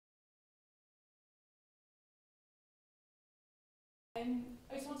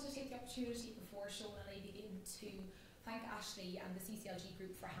I just wanted to take the opportunity before Sheona and I begin to thank Ashley and the CCLG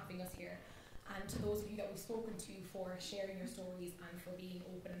group for having us here, and to those of you that we've spoken to for sharing your stories and for being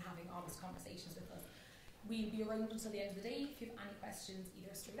open and having honest conversations with us. We'll be around until the end of the day. If you have any questions,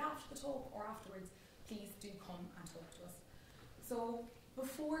 either straight after the talk or afterwards, please do come and talk to us. So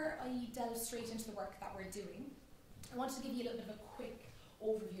before I delve straight into the work that we're doing, I wanted to give you a little bit of a quick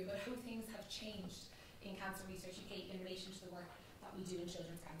overview about how things have changed in Cancer Research UK in relation to the work that we do in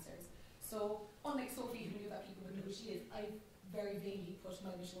children's cancers. So unlike Sophie, who knew that people would know who she is, I very vaguely put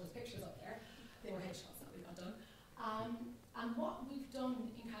my Sheona's pictures up there. They were headshots that we got done. And what we've done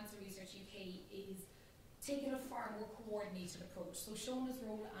in Cancer Research UK is taken a far more coordinated approach. So Sheona's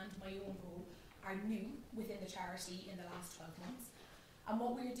role and my own role are new within the charity in the last 12 months. And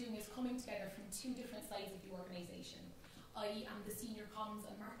what we're doing is coming together from two different sides of the organisation. I am the Senior Comms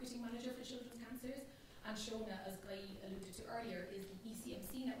and Marketing Manager for Children's Cancers, and Sheona, as Guy alluded to earlier, is the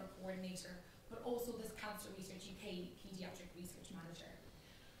ECMC Network Coordinator, but also this Cancer Research UK Paediatric Research Manager.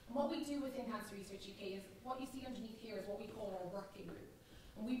 And what we do within Cancer Research UK is, what you see underneath here is what we call our working group.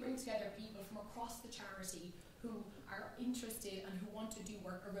 And we bring together people from across the charity who are interested and who want to do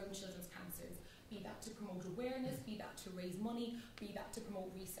work around children's cancers, be that to promote awareness, be that to raise money, be that to promote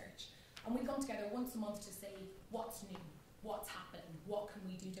research. And we come together once a month to say, what's new, what's happening, what can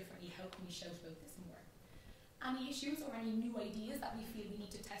we do differently, how can we shout about this more. Any issues or any new ideas that we feel we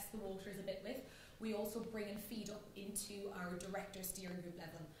need to test the waters a bit with, we also bring and feed up into our director steering group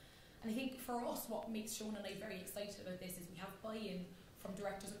level. And I think for us, what makes Sheona and I very excited about this is we have buy-in from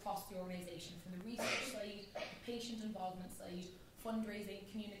directors across the organisation, from the research side, the patient involvement side, fundraising,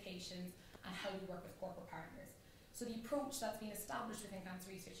 communications, and how we work with corporate partners. So the approach that's been established within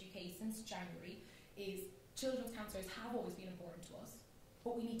Cancer Research UK since January is children's cancers have always been important to us,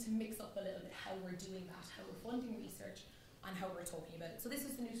 but we need to mix up a little bit how we're doing that, how we're funding research, and how we're talking about it. So this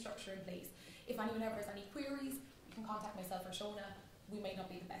is the new structure in place. If anyone ever has any queries, you can contact myself or Sheona. We might not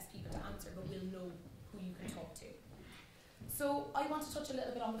be the best people to answer, but we'll know who you can talk to. So I want to touch a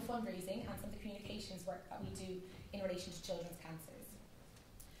little bit on the fundraising and some of the communications work that we do in relation to children's cancers.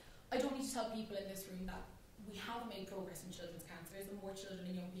 I don't need to tell people in this room that we have made progress in children's cancers and more children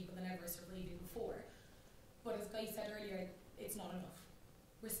and young people than ever are surviving before. But as Guy said earlier, it's not enough.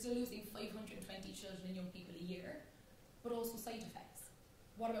 We're still losing 520 children and young people a year, but also side effects.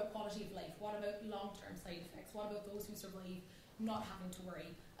 What about quality of life? What about long-term side effects? What about those who survive not having to worry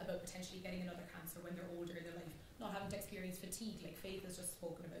about potentially getting another cancer when they're older in their life, not having to experience fatigue like Faith has just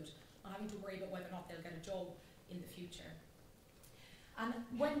spoken about, not having to worry about whether or not they'll get a job in the future. And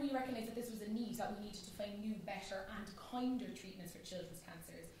when we recognised that this was a need, that we needed to find new, better and kinder treatments for children's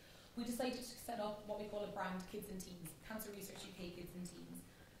cancers, we decided to set up what we call a brand, Kids and Teens, Cancer Research UK Kids and Teens.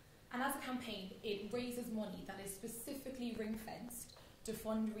 And as a campaign, it raises money that is specifically ring-fenced to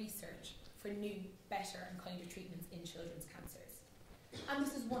fund research for new, better and kinder treatments in children's cancers. And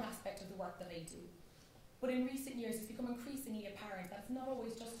this is one aspect of the work that I do. But in recent years, it's become increasingly apparent that it's not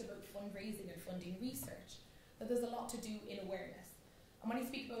always just about fundraising and funding research, that there's a lot to do in awareness. And when I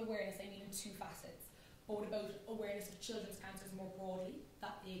speak about awareness, I mean in two facets, both about awareness of children's cancers more broadly,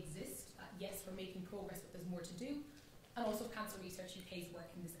 that they exist, that yes, we're making progress, but there's more to do, and also Cancer Research UK's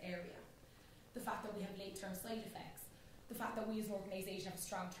work in this area. The fact that we have late-term side effects, the fact that we as an organisation have a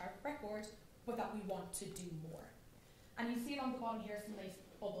strong track record, but that we want to do more. And you see on the bottom here some nice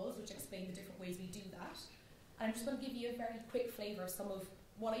bubbles which explain the different ways we do that. And I'm just going to give you a very quick flavour of some of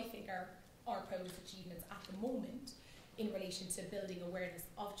what I think are our proudest achievements at the moment in relation to building awareness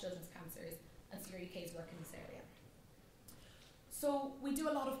of children's cancers and CRUK's work in this area. So we do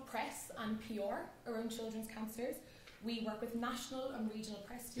a lot of press and PR around children's cancers. We work with national and regional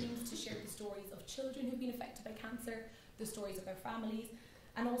press teams to share the stories of children who've been affected by cancer, the stories of their families,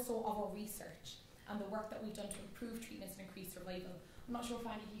 and also of our research and the work that we've done to improve treatments and increase survival. I'm not sure if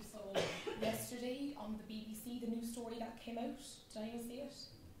any of you saw yesterday on the BBC the new story that came out. Did anyone see it?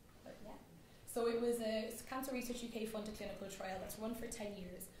 But yeah. So it was a Cancer Research UK funded clinical trial that's run for 10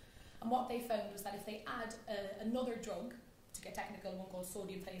 years. And what they found was that if they add another drug, to get technical, one called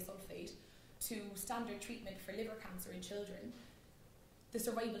sodium thiosulfate, to standard treatment for liver cancer in children, the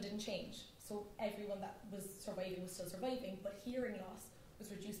survival didn't change. So everyone that was surviving was still surviving, but hearing loss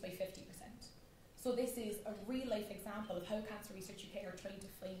was reduced by 50%. So this is a real-life example of how Cancer Research UK are trying to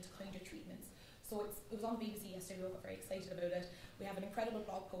find kinder treatments. So it was on the BBC yesterday, we got very excited about it. We have an incredible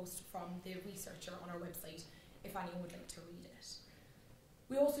blog post from the researcher on our website, if anyone would like to read it.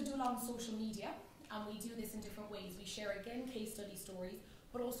 We also do a lot on social media, and we do this in different ways. We share, again, case study stories,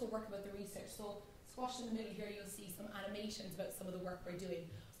 but also work about the research. So squashed in the middle here, you'll see some animations about some of the work we're doing,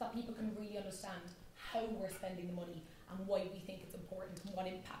 so that people can really understand how we're spending the money and why we think it's important and what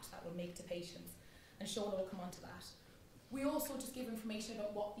impact that will make to patients. And Sheona will come on to that. We also just give information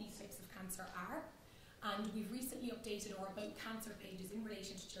about what these types of cancer are, and we've recently updated our About Cancer pages in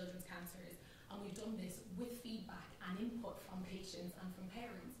relation to children's cancers, and we've done this with feedback and input from patients and from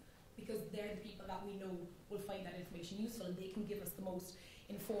parents, because they're the people that we know will find that information useful, and they can give us the most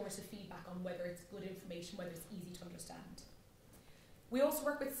informative feedback on whether it's good information, whether it's easy to understand. We also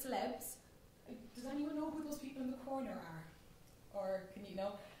work with celebs. Does anyone know who those people in the corner are? Or can you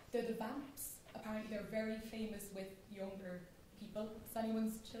know? They're the vamps. Apparently they're very famous with younger people. Does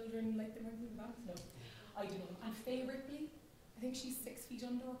anyone's children like them remember the vamps? No. I don't know. And Faye Ripley, I think she's 6 feet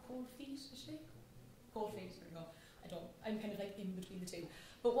under or cold feet, is she? Cold feet, there we go. I'm kind of like in between the two.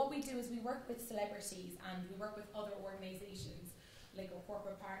 But what we do is we work with celebrities and we work with other organisations, like our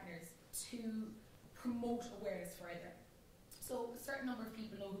corporate partners, to promote awareness further. So a certain number of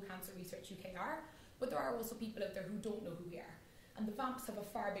people know who Cancer Research UK are, but there are also people out there who don't know who we are. And the vamps have a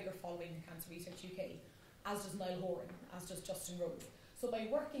far bigger following than Cancer Research UK, as does Niall Horan, as does Justin Rose. So by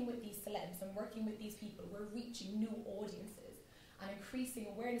working with these celebs and working with these people, we're reaching new audiences and increasing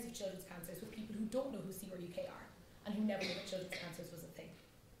awareness of children's cancers with people who don't know who CRUK are and who never knew that children's cancers was a thing.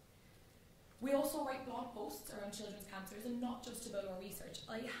 We also write blog posts around children's cancers, and not just about our research.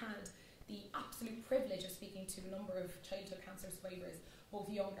 I had the absolute privilege of speaking to a number of childhood cancer survivors, both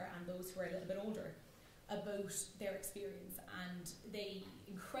younger and those who are a little bit older, about their experience, and they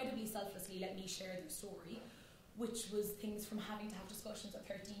incredibly selflessly let me share their story, which was things from having to have discussions at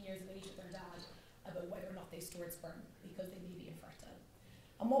 13 years of age with their dad about whether or not they stored sperm because they may be infertile.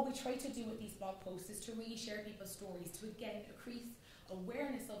 And what we try to do with these blog posts is to really share people's stories, to again increase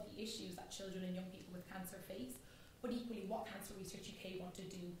awareness of the issues that children and young people with cancer face, but equally what Cancer Research UK want to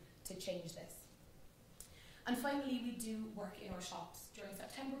do to change this. And finally, we do work in our shops. During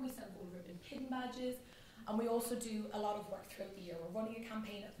September, we sell gold ribbon pin badges, and we also do a lot of work throughout the year. We're running a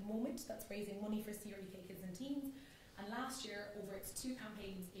campaign at the moment that's raising money for CRUK kids and teens, and last year, over its 2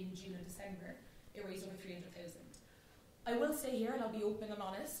 campaigns in June and December, it raised over 300,000. I will say here, and I'll be open and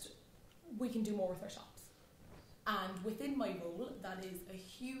honest, we can do more with our shops. And within my role, that is a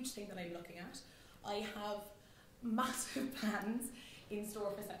huge thing that I'm looking at. I have massive plans in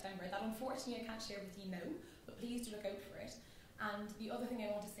store for September that unfortunately I can't share with you now, but please do look out for it. And the other thing I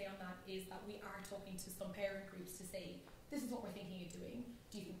want to say on that is that we are talking to some parent groups to say, this is what we're thinking of doing.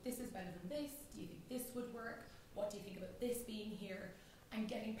 Do you think this is better than this? Do you think this would work? What do you think about this being here? And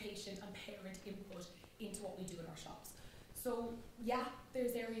getting patient and parent input into what we do in our shops. So yeah,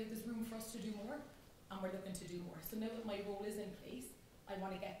 there's room for us to do more, and we're looking to do more. So now that my role is in place, I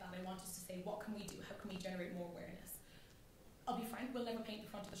want to get that. I want us to say, what can we do? How can we generate more awareness? I'll be frank, we'll never paint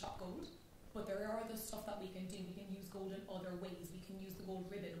the front of the shop gold, but there are other stuff that we can do. We can use gold in other ways. We can use the gold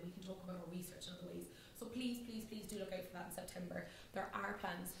ribbon, and we can talk about our research in other ways. So please, please, please do look out for that in September. There are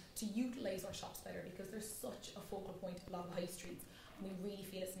plans to utilise our shops better because there's such a focal point of a lot of high streets, and we really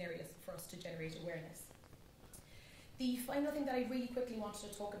feel it's an area for us to generate awareness. The final thing that I really quickly wanted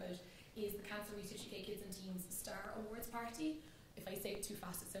to talk about is the Cancer Research UK Kids and Teens Star Awards Party. If I say it too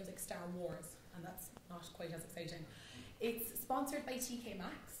fast, it sounds like Star Wars, and that's not quite as exciting. It's sponsored by TK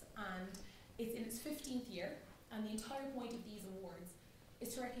Maxx, and it's in its 15th year, and the entire point of these awards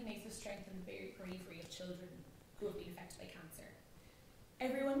is to recognise the strength and the bravery of children who have been affected by cancer.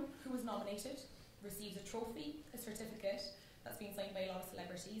 Everyone who was nominated receives a trophy, a certificate that's been signed by a lot of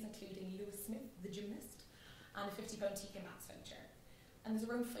celebrities, including Lewis Smith, the gymnast, and a £50 TK Maxx voucher. And there's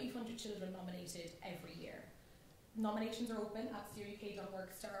around 500 children nominated every year. Nominations are open at cruk.org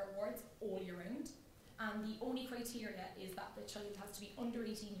Star Awards all year round, and the only criteria is that the child has to be under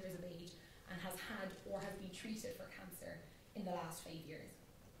 18 years of age and has had or has been treated for cancer in the last 5 years.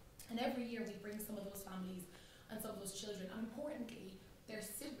 And every year we bring some of those families and some of those children, and importantly, their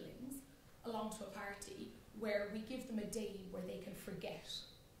siblings, along to a party where we give them a day where they can forget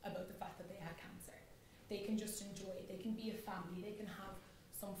about the fact that they had cancer. They can just enjoy it, they can be a family, they can have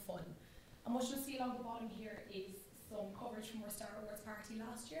some fun. And what you'll see along the bottom here is some coverage from our Star Awards party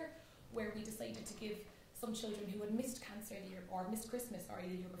last year, where we decided to give some children who had missed cancer the year, or missed Christmas, the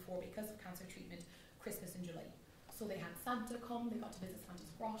year before because of cancer treatment, Christmas in July. So they had Santa come, they got to visit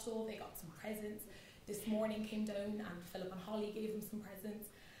Santa's grotto, they got some presents. This morning came down and Philip and Holly gave them some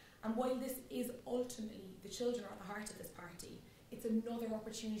presents. And while this is ultimately, the children are at the heart of this party, it's another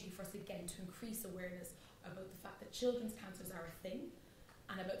opportunity for us again to increase awareness about the fact that children's cancers are a thing,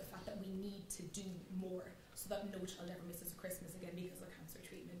 and about the fact that we need to do more so that no child ever misses a Christmas again because of cancer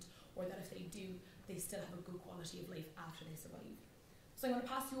treatment, or that if they do, they still have a good quality of life after they survive. So I'm going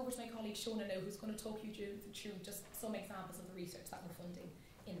to pass you over to my colleague Sheona now, who's going to talk you through just some examples of the research that we're funding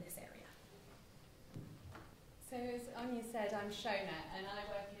in this area. So as Aine said, I'm Sheona, and I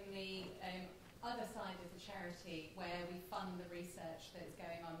work in the other side of the charity where we fund the research that's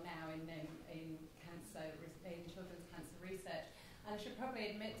going on now in cancer, in children's cancer research. And I should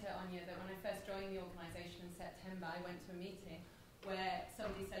probably admit to Aine that when I first joined the organisation in September, I went to a meeting where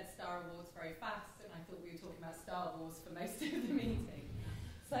somebody said Star Awards very fast, and I thought we were talking about Star Wars for most of the meeting.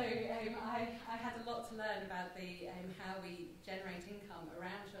 So I had a lot to learn about how we generate income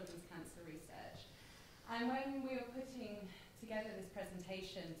around children's cancer research. And when we were putting together this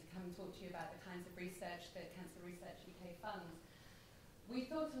presentation to come and talk to you about the kinds of research that Cancer Research UK funds, we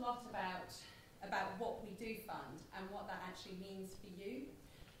thought a lot about what we do fund and what that actually means for you.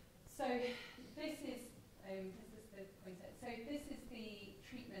 So this is the pointer. So this is the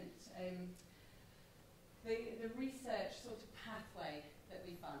treatment, the research sort of pathway that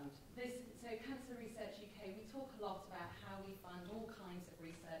we fund. So Cancer Research UK, we talk a lot about how we fund all kinds of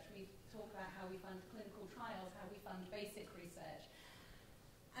research. We talk about how we fund clinical trials, how we fund basic research.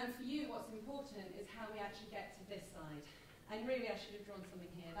 And for you, what's important is how we actually get to this side. And really, I should have drawn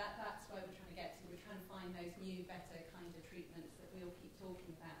something here. That's where we're trying to get to. We're trying to find those new, better kind of treatments that we all keep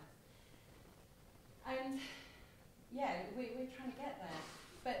talking about. And yeah, we're trying to get there.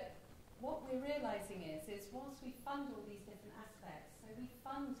 But what we're realising is whilst we fund all these different aspects, so we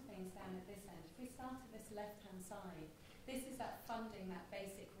fund things down at this end. If we start at this left-hand side, this is that funding, that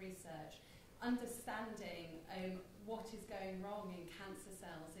basic research, understanding what is going wrong in cancer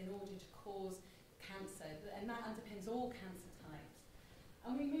cells in order to cause cancer, and that underpins all cancer types.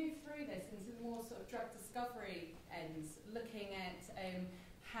 And we move through this into more sort of drug discovery ends, looking at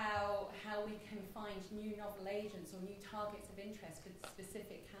how we can find new novel agents or new targets of interest for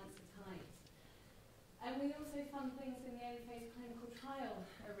specific cancer types. And we also fund things in the early phase clinical trial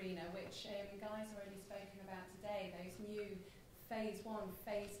arena, which Guy's already spoken about today, those new phase 1,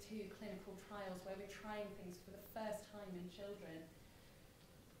 phase 2 clinical trials where we're trying things for the first time in children.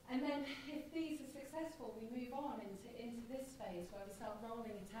 And then if these are successful, we move on into this phase where we start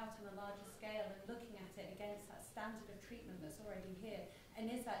rolling it out on a larger scale and looking at it against that standard of treatment that's already here. And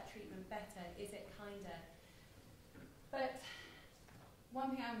is that treatment better? Is it kinder? But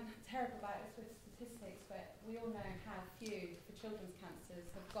one thing I'm terrible about is with statistics, but we all know how few for children's cancers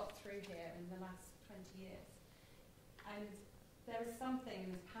have got through here in the last 20 years. And there is something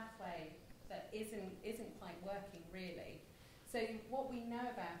in this pathway that isn't quite working really. So what we know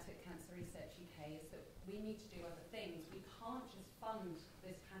about at Cancer Research UK is that we need to do other things. We can't just fund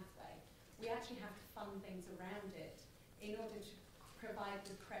this pathway. We actually have to fund things around it in order to provide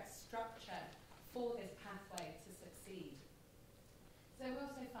the correct structure for this pathway to succeed. So we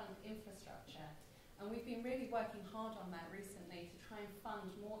also fund infrastructure, and we've been really working hard on that recently to try and fund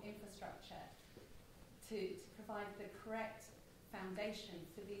more infrastructure to provide the correct foundation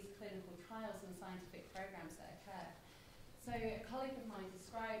for these clinical trials and scientific programs that occur. So a colleague of mine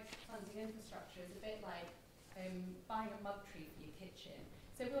described funding infrastructure as a bit like buying a mug tree for your kitchen.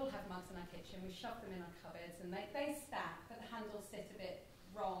 So we all have mugs in our kitchen, we shove them in our cupboards and they stack, but the handles sit a bit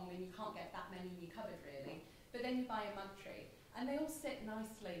wrong and you can't get that many in your cupboard really. But then you buy a mug tree and they all sit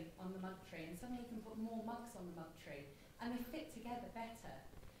nicely on the mug tree and suddenly you can put more mugs on the mug tree and they fit together better.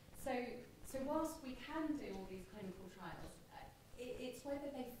 So whilst we can do all these clinical trials, it's whether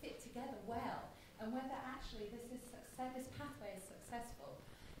they fit together well and whether actually this pathway is successful.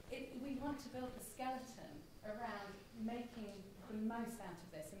 We want to build the skeleton around making the most out of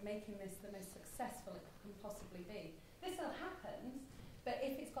this and making this the most successful it can possibly be. This all happens, but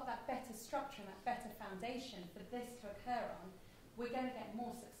if it's got that better structure and that better foundation for this to occur on, we're going to get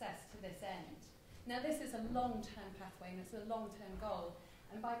more success to this end. Now this is a long-term pathway and it's a long-term goal,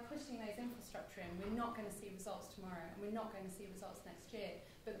 and by putting those infrastructure in, we're not going to see results tomorrow and we're not going to see results next year,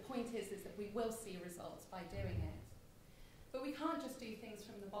 but the point is that we will see results by doing it. But we can't just do things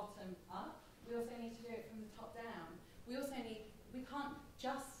from the bottom up, we also need to do it from the top down. We can't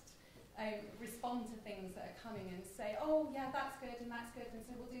just respond to things that are coming and say, oh yeah, that's good, and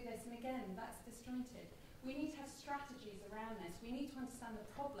so we'll do this, and again, that's disjointed. We need to have strategies around this. We need to understand the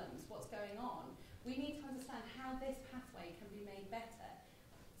problems, what's going on. We need to understand how this pathway can be made better.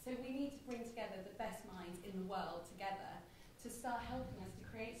 So we need to bring together the best minds in the world together to start helping us to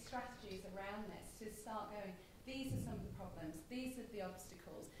create strategies around this, to start going, these are some of the problems, these are the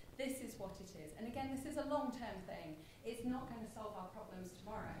obstacles, this is what it is. And again, this is a long-term thing. It's not going to solve our problems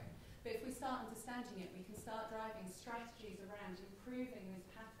tomorrow. But if we start understanding it, we can start driving strategies around improving this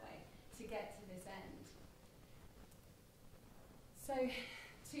pathway to get to this end. So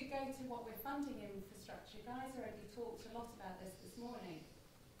to go to what we're funding in infrastructure, Guy's already talked a lot about this morning.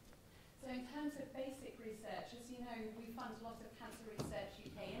 So in terms of basic research, as you know, we fund a lot of Cancer Research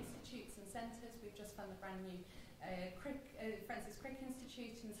UK institutes and centres. We've just funded a brand new Francis Crick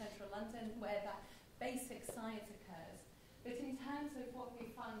Institute in central London, where that basic science occurs. But in terms of what we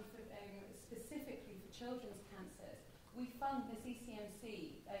fund for, specifically for children's cancers, we fund the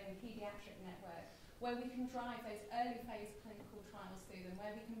CCMC paediatric network, where we can drive those early phase clinical trials through them,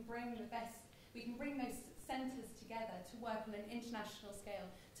 where we can bring those centres together to work on an international scale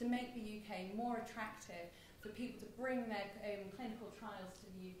to make the UK more attractive for people to bring their clinical trials to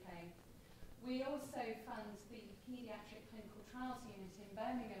the UK. We also fund the Paediatric Clinical Trials Unit in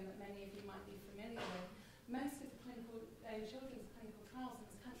Birmingham that many of you might be familiar with. Most of the children's clinical trials in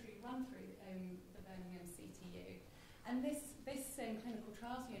this country run through the Birmingham CTU. And this clinical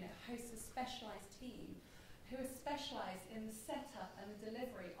trials unit hosts a specialised team who are specialised in the setup and the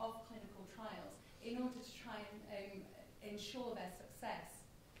delivery of clinical trials in order to try and ensure their success.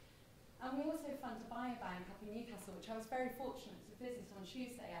 And we also fund a biobank up in Newcastle, which I was very fortunate to visit on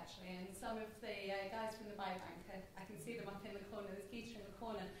Tuesday, actually. And some of the guys from the biobank, I can see them up in the corner. There's Geeta in the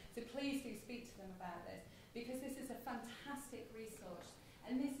corner. So please do speak to them about this, because this is a fantastic resource.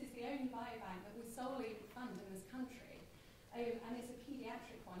 And this is the only biobank that we solely fund in this country. And it's a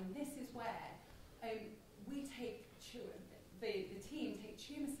paediatric one. And this is where we take the team take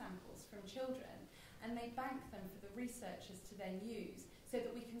tumour samples from children, and they bank them for the researchers to then use, so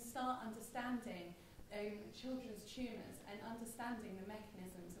that we can start understanding children's tumours and understanding the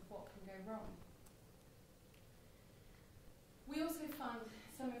mechanisms of what can go wrong. We also fund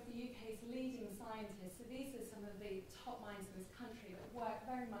some of the UK's leading scientists. So these are some of the top minds in this country that work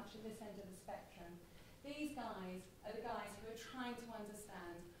very much at this end of the spectrum. These guys are the guys who are trying to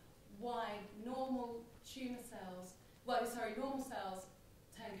understand why normal cells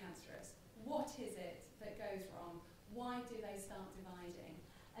turn cancerous. What is it that goes wrong? Why do they start dividing?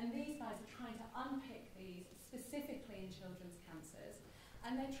 And these guys are trying to unpick these specifically in children's cancers,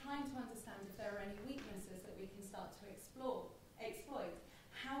 and they're trying to understand if there are any weaknesses that we can start to exploit.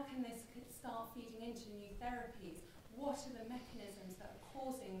 How can this start feeding into new therapies? What are the mechanisms that are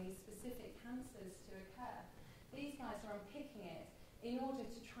causing these specific cancers to occur? These guys are unpicking it in order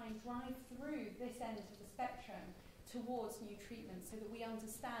to try and drive through this end of the spectrum towards new treatments, so that we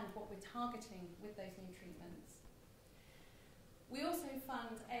understand what we're targeting with those new treatments. We also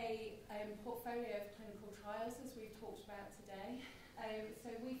fund a portfolio of clinical trials, as we've talked about today. So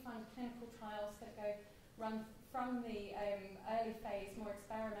we fund clinical trials that run from the early phase, more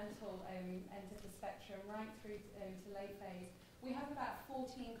experimental end of the spectrum, right through to late phase. We have about 14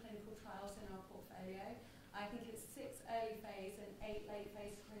 clinical trials in our portfolio. I think it's 6 early phase and 8 late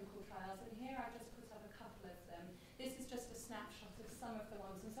phase clinical trials. And here I've just put up a couple of them. This is just a snapshot of some of the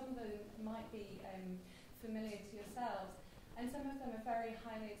ones, and some of them might be familiar to yourselves. And some of them are very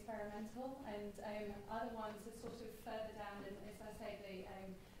highly experimental, and other ones are sort of further down in, as I say, the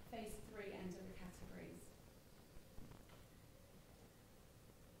phase 3 end of the categories.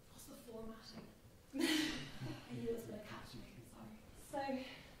 What's the formatting? I knew it was going to catch me, sorry.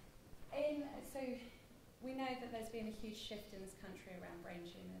 So we know that there's been a huge shift in this country around brain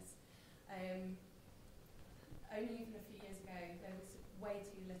tumours. Only even a few years ago, there was way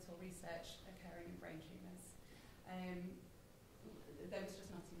too little research occurring in brain tumours. There was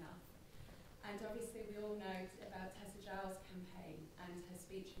just not enough. And obviously we all know about Tessa Giles' campaign and her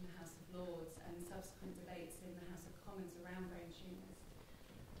speech in the House of Lords and subsequent debates in the House of Commons around brain tumours.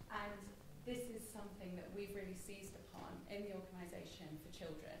 And this is something that we've really seized upon in the organisation for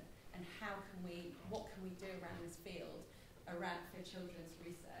children, and what can we do around this field for children's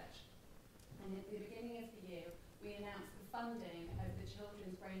research. And at the beginning of the year, we announced the funding of the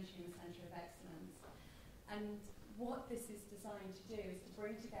Children's Brain Tumour Centre of Excellence. And what this is designed to do is to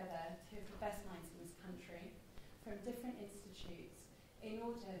bring together two of the best minds in this country from different institutes in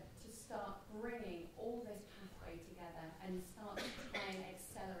order to start bringing all this pathway together and start to try and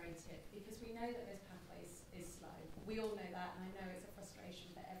accelerate it, because we know that this pathway is slow. We all know that, and I know it's a frustration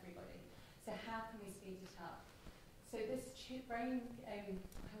for everybody. So how can we speed it up? So this brain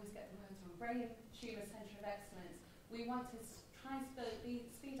tumour centre of excellence, we want to try and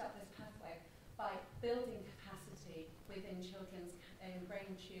speed up this pathway by building capacity within children's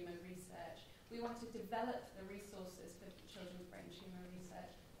brain tumour research. We want to develop the resources for children's brain tumour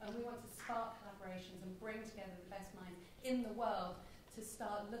research, and we want to spark collaborations and bring together the best minds in the world to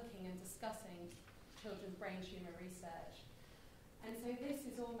start looking and discussing children's brain tumour research. And so this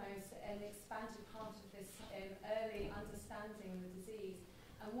is almost an expanded part of this early understanding the disease,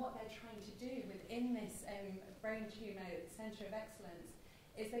 and what they're trying to do within this brain tumour centre of excellence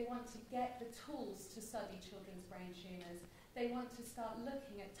is they want to get the tools to study children's brain tumours. They want to start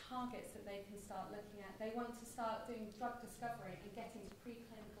looking at targets that they can start looking at. They want to start doing drug discovery and getting to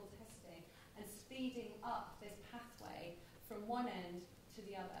preclinical testing and speeding up this pathway one end to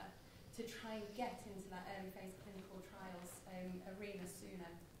the other to try and get into that early phase clinical trials arena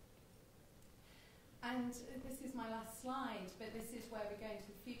sooner. And this is my last slide, but this is where we're going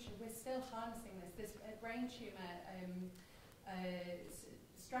to the future. We're still harnessing this. This brain tumour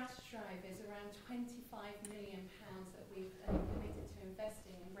strategy drive is around £25 million that we've committed to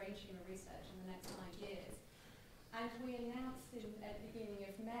investing in brain tumour research in the next 5 years. And we announced at the beginning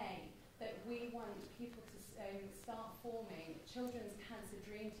of May that we want people to start forming Children's Cancer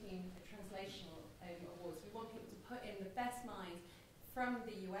Dream Team Translational Awards. We want people to put in the best minds from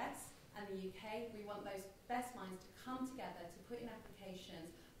the US and the UK. We want those best minds to come together to put in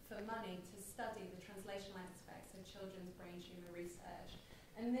applications for money to study the translational aspects of children's brain tumour research.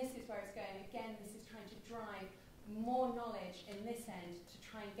 And this is where it's going. Again, this is trying to drive more knowledge in this end to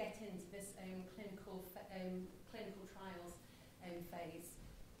try and get into this clinical trials phase.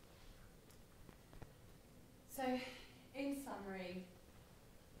 So, in summary,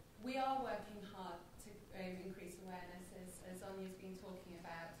 we are working hard to increase awareness, as Aine's been talking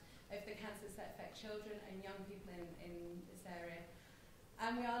about, of the cancers that affect children and young people in this area.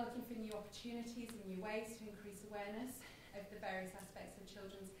 And we are looking for new opportunities and new ways to increase awareness of the various aspects of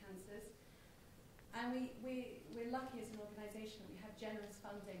children's cancers. And we're lucky as an organisation that we have generous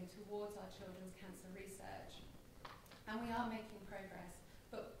funding towards our children's cancer research. And we are making progress,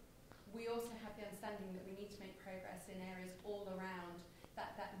 but we also have the understanding that we need to make progress in areas all around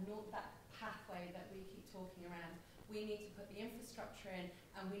that pathway that we keep talking around. We need to put the infrastructure in,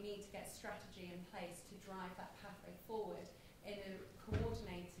 and we need to get strategy in place to drive that pathway forward in a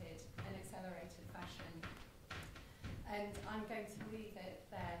coordinated and accelerated fashion. And I'm going to leave it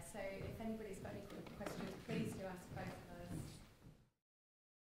there. So if anybody's got any questions, please do ask both of